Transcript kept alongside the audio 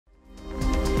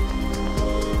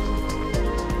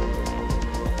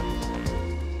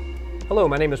Hello,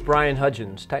 my name is Bryan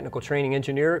Hudgens, Technical Training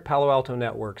Engineer at Palo Alto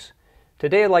Networks.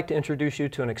 Today I'd like to introduce you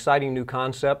to an exciting new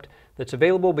concept that's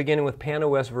available beginning with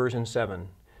PAN-OS version 7.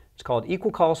 It's called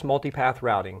Equal Cost Multipath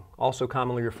Routing, also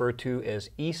commonly referred to as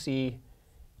Ecmp.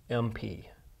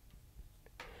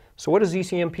 So what does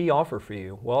Ecmp offer for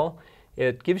you? Well,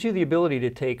 it gives you the ability to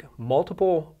take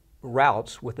multiple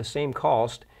routes with the same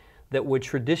cost that would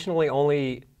traditionally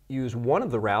only use one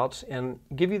of the routes and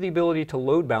give you the ability to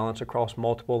load balance across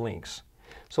multiple links.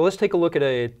 So let's take a look at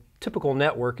a typical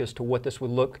network as to what this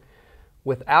would look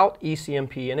without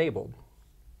Ecmp enabled.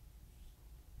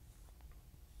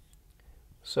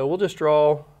 So we'll just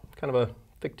draw kind of a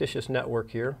fictitious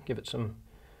network here, give it some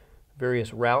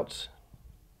various routes.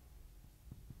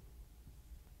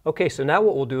 Okay, so now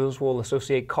what we'll do is we'll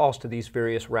associate cost to these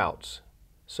various routes.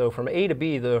 So from A to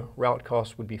B, the route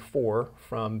cost would be 4.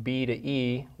 From B to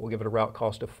E, we'll give it a route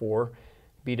cost of 4.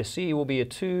 B to C will be a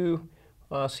 2.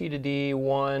 C to D,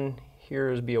 1. Here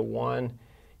is be a 1.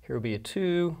 Here will be a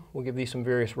 2. We'll give these some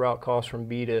various route costs. From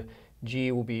B to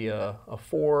G will be a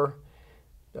 4.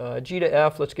 G to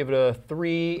F, let's give it a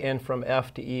 3. And from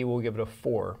F to E, we'll give it a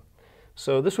 4.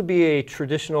 So this would be a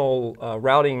traditional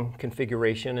routing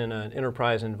configuration in an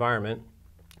enterprise environment.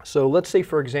 So let's say,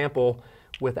 for example,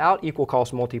 without equal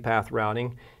cost multipath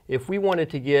routing, if we wanted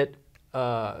to get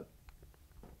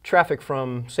traffic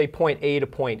from, say, point A to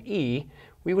point E,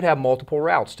 we would have multiple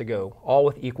routes to go, all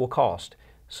with equal cost.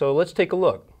 So let's take a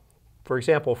look. For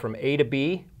example, from A to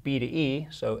B, B to E,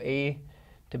 so A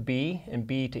to B and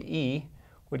B to E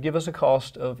would give us a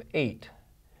cost of 8.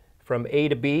 From A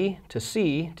to B to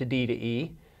C to D to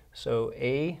E, so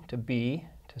A to B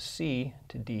to C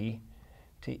to D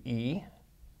to E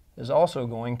is also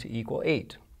going to equal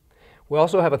 8. We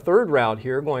also have a third route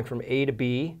here going from A to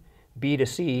B, B to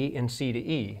C, and C to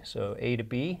E. So A to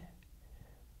B,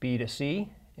 B to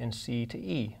C, and C to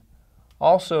E,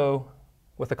 also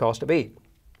with a cost of 8.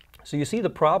 So you see the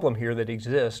problem here that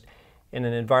exists in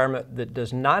an environment that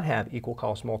does not have equal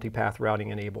cost multipath routing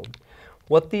enabled.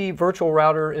 What the virtual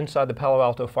router inside the Palo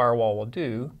Alto firewall will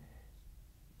do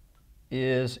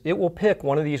is it will pick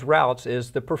one of these routes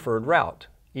as the preferred route,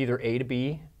 either A to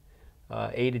B,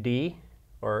 A to D,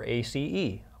 or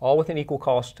ACE, all with an equal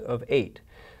cost of 8.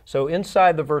 So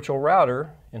inside the virtual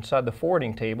router, inside the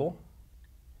forwarding table,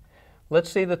 let's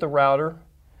say that the router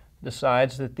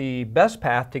decides that the best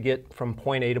path to get from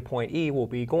point A to point E will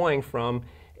be going from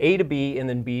A to B and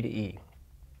then B to E.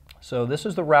 So this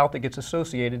is the route that gets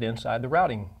associated inside the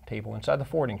routing table, inside the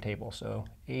forwarding table, so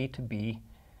A to B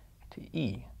to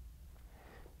E.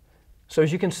 So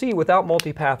as you can see, without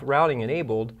multipath routing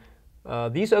enabled,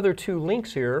 these other two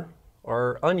links here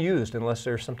are unused unless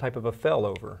there's some type of a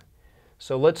failover.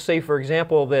 So let's say, for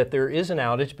example, that there is an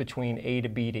outage between A to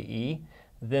B to E,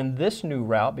 then this new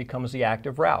route becomes the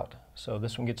active route. So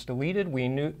this one gets deleted. We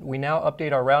now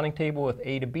update our routing table with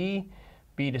A to B,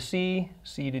 B to C,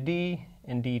 C to D,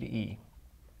 and D to E.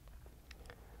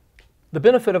 The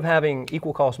benefit of having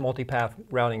equal cost multipath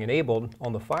routing enabled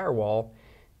on the firewall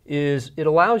is it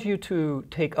allows you to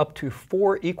take up to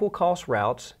 4 equal cost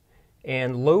routes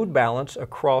and load balance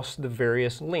across the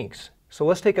various links. So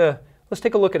let's take a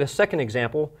look at a second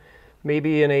example,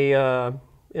 maybe in an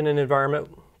environment.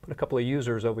 Put a couple of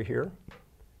users over here.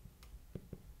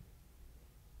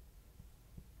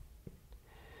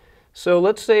 So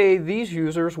let's say these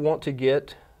users want to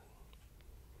get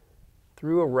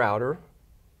through a router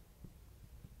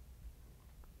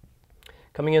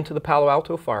coming into the Palo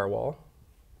Alto firewall.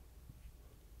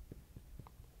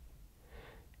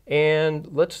 And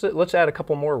let's add a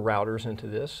couple more routers into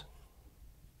this.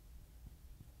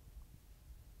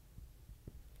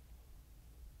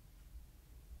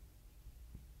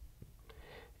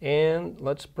 And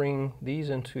let's bring these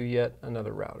into yet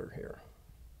another router here.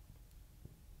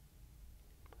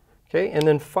 Okay, and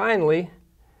then finally,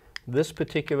 this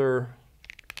particular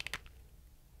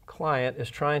client is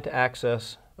trying to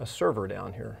access a server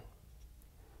down here.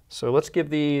 So let's give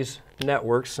these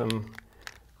networks some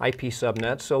IP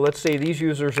subnets. So let's say these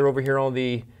users are over here on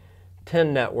the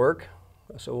 10 network.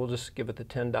 So we'll just give it the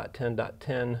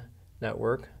 10.10.10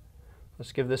 network.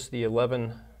 Let's give this the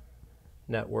 11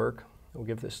 network. We'll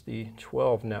give this the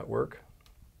 12 network.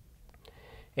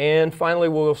 And finally,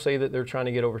 we'll say that they're trying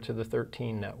to get over to the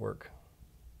 13 network.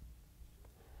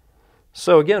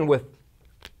 So again,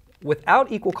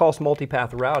 without equal cost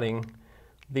multipath routing,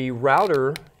 the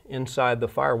router inside the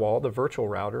firewall, the virtual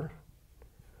router,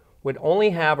 would only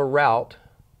have a route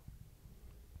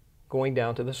going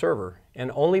down to the server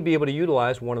and only be able to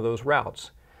utilize one of those routes.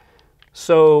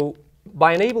 So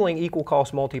by enabling equal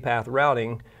cost multipath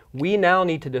routing, we now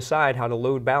need to decide how to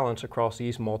load balance across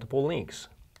these multiple links.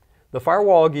 The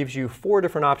firewall gives you 4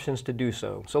 different options to do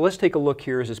so. So let's take a look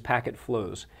here as this packet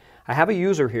flows. I have a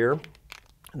user here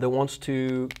that wants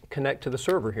to connect to the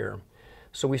server here.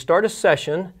 So we start a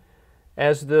session.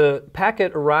 As the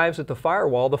packet arrives at the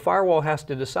firewall has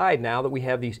to decide now that we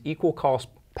have these equal cost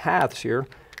paths here.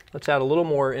 Let's add a little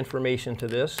more information to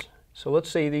this. So let's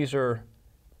say these are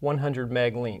 100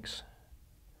 meg links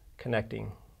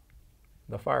connecting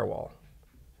the firewall.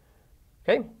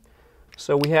 Okay,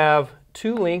 so we have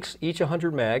 2 links, each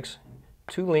 100 megs,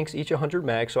 2 links, each 100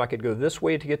 megs, so I could go this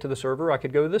way to get to the server, I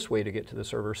could go this way to get to the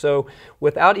server. So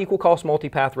without equal cost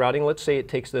multipath routing, let's say it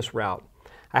takes this route.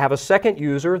 I have a second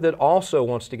user that also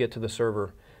wants to get to the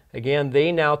server. Again,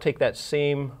 they now take that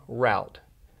same route.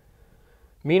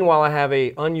 Meanwhile, I have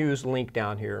an unused link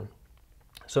down here.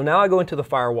 So now I go into the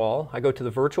firewall, I go to the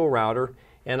virtual router,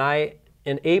 and I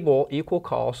enable equal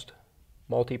cost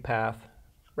multipath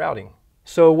routing.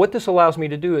 So what this allows me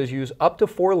to do is use up to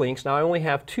 4 links. Now I only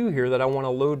have 2 here that I want to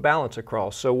load balance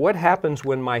across. So what happens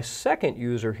when my second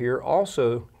user here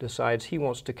also decides he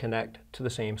wants to connect to the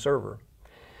same server?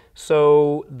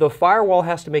 So the firewall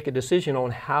has to make a decision on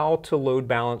how to load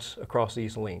balance across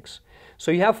these links.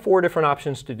 So you have 4 different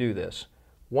options to do this.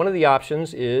 One of the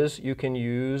options is you can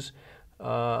use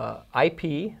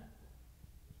IP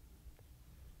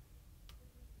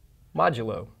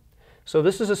modulo. So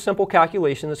this is a simple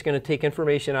calculation that's going to take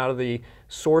information out of the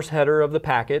source header of the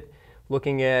packet,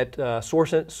 looking at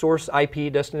source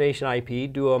IP, destination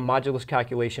IP, do a modulus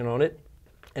calculation on it,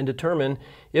 and determine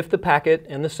if the packet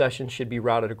and the session should be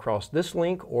routed across this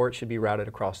link or it should be routed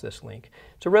across this link.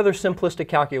 It's a rather simplistic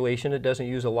calculation. It doesn't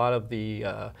use a lot of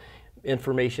the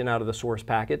information out of the source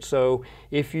packet. So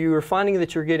if you're finding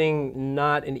that you're getting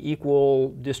not an equal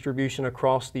distribution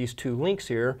across these 2 links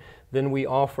here, then we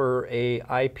offer a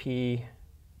IP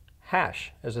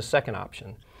hash as a second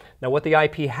option. Now what the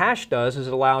IP hash does is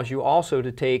it allows you also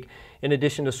to take, in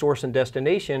addition to source and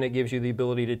destination, it gives you the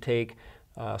ability to take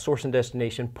source and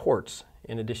destination ports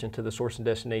in addition to the source and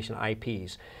destination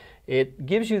IPs. It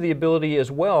gives you the ability as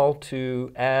well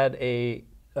to add a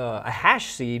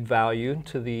hash seed value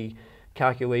to the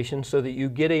calculation so that you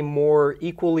get a more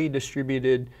equally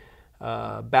distributed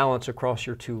balance across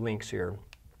your 2 links here.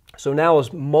 So now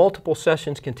as multiple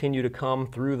sessions continue to come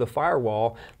through the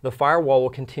firewall will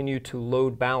continue to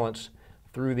load balance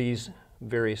through these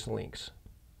various links.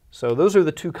 So those are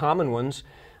the 2 common ones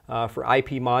for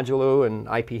IP modulo and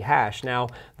IP hash. Now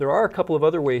there are a couple of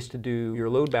other ways to do your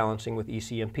load balancing with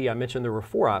Ecmp. I mentioned there were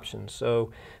 4 options.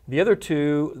 So the other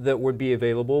 2 that would be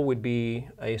available would be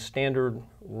a standard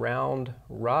round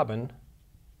robin.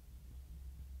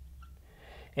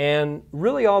 And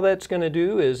really all that's going to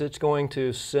do is it's going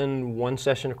to send one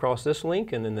session across this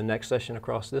link and then the next session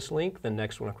across this link, the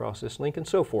next one across this link, and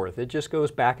so forth. It just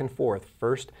goes back and forth,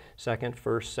 first, second,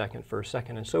 first, second, first,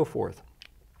 second, and so forth.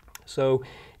 So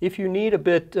if you need a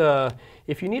bit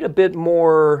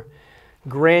more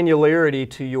granularity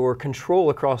to your control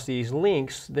across these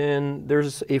links, then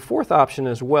there's a 4th option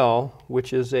as well,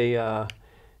 which is a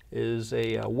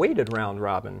weighted round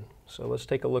robin. So let's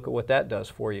take a look at what that does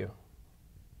for you.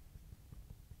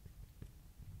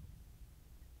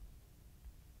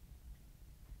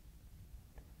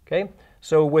 Okay,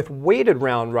 so with weighted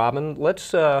round robin,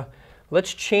 let's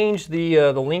change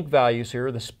the link values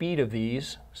here, the speed of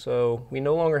these. So we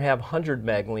no longer have 100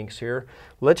 meg links here.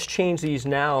 Let's change these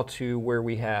now to where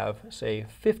we have, say,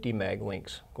 50 meg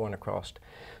links going across.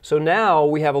 So now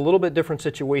we have a little bit different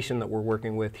situation that we're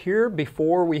working with. Here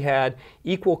before we had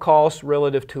equal cost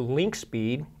relative to link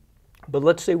speed, but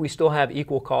let's say we still have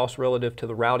equal cost relative to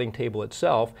the routing table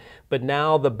itself, but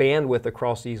now the bandwidth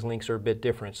across these links are a bit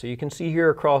different. So you can see here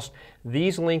across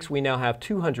these links we now have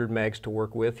 200 megs to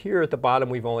work with. Here at the bottom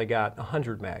we've only got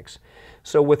 100 megs.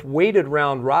 So with weighted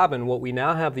round robin, what we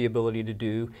now have the ability to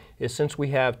do is, since we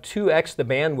have 2x the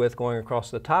bandwidth going across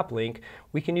the top link,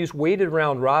 we can use weighted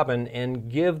round robin and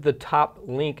give the top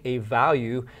link a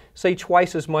value, say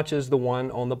twice as much as the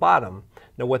one on the bottom.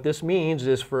 Now what this means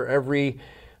is for every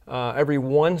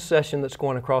 1 session that's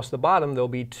going across the bottom, there'll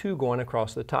be 2 going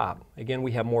across the top. Again,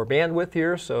 we have more bandwidth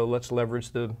here, so let's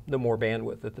leverage the more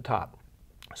bandwidth at the top.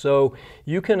 So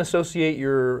you can associate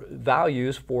your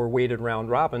values for weighted round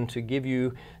robin to give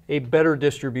you a better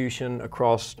distribution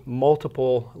across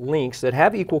multiple links that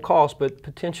have equal cost but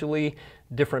potentially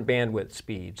different bandwidth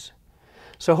speeds.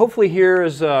 So hopefully here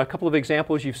is a couple of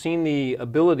examples. You've seen the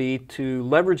ability to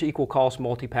leverage equal cost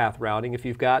multipath routing if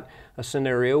you've got a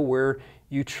scenario where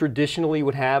you traditionally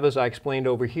would have, as I explained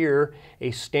over here,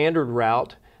 a standard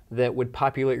route that would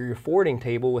populate your forwarding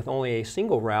table with only a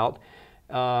single route.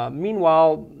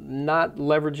 Meanwhile, not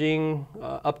leveraging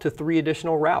up to 3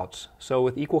 additional routes. So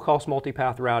with equal cost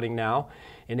multipath routing now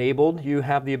enabled, you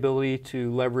have the ability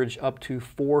to leverage up to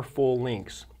 4 full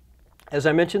links. As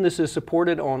I mentioned, this is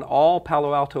supported on all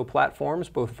Palo Alto platforms,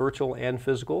 both virtual and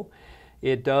physical.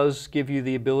 It does give you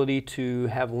the ability to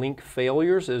have link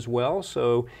failures as well.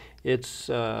 So it's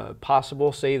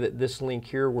possible, say that this link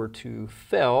here were to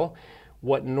fail,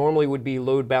 what normally would be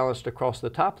load balanced across the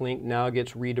top link now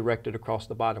gets redirected across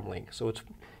the bottom link. So it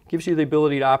gives you the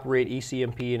ability to operate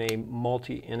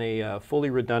Ecmp in a fully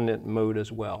redundant mode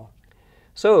as well.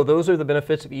 So those are the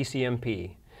benefits of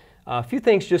Ecmp. A few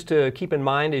things just to keep in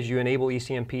mind as you enable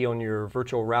Ecmp on your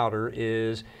virtual router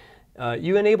is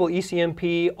you enable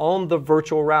Ecmp on the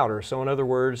virtual router. So in other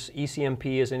words, Ecmp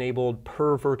is enabled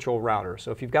per virtual router.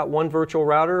 So if you've got one virtual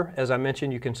router, as I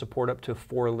mentioned, you can support up to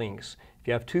 4 links. If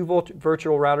you have 2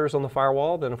 virtual routers on the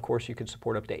firewall, then of course you could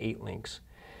support up to 8 links.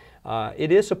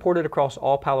 It is supported across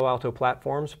all Palo Alto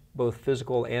platforms, both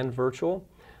physical and virtual.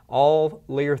 All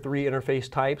layer 3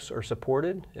 interface types are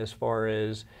supported as far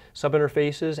as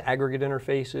subinterfaces, aggregate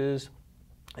interfaces,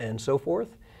 and so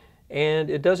forth. And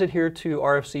it does adhere to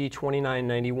RFC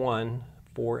 2991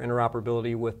 for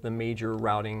interoperability with the major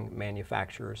routing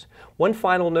manufacturers. One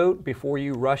final note before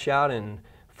you rush out and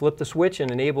flip the switch and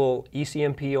enable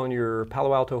Ecmp on your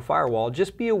Palo Alto firewall,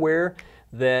 just be aware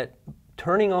that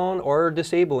turning on or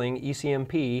disabling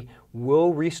Ecmp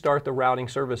will restart the routing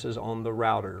services on the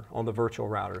router, on the virtual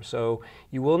router. So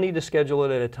you will need to schedule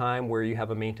it at a time where you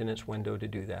have a maintenance window to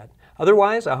do that.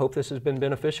 Otherwise, I hope this has been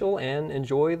beneficial and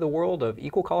enjoy the world of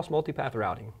equal cost multipath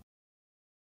routing.